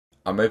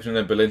I'm opening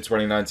a Berlin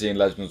 2019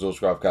 Legends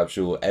Autograph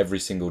Capsule every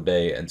single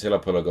day until I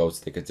pull a gold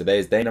sticker. Today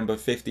is day number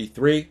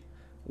 53.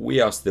 We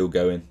are still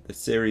going. The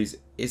series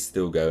is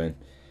still going.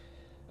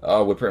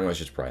 Oh, we're pretty much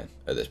just praying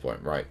at this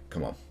point, right?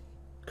 Come on.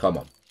 Come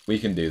on. We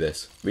can do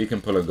this. We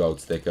can pull a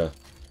gold sticker.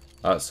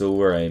 That's all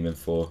we're aiming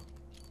for.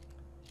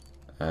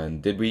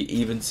 And did we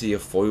even see a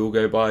foil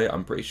go by?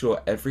 I'm pretty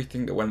sure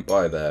everything that went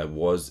by there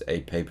was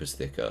a paper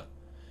sticker.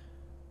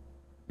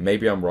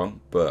 Maybe I'm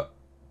wrong, but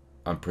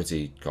I'm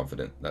pretty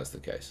confident that's the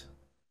case.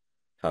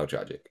 How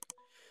tragic.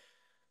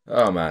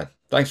 Oh man.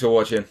 Thanks for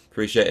watching.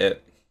 Appreciate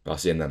it. I'll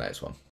see you in the next one.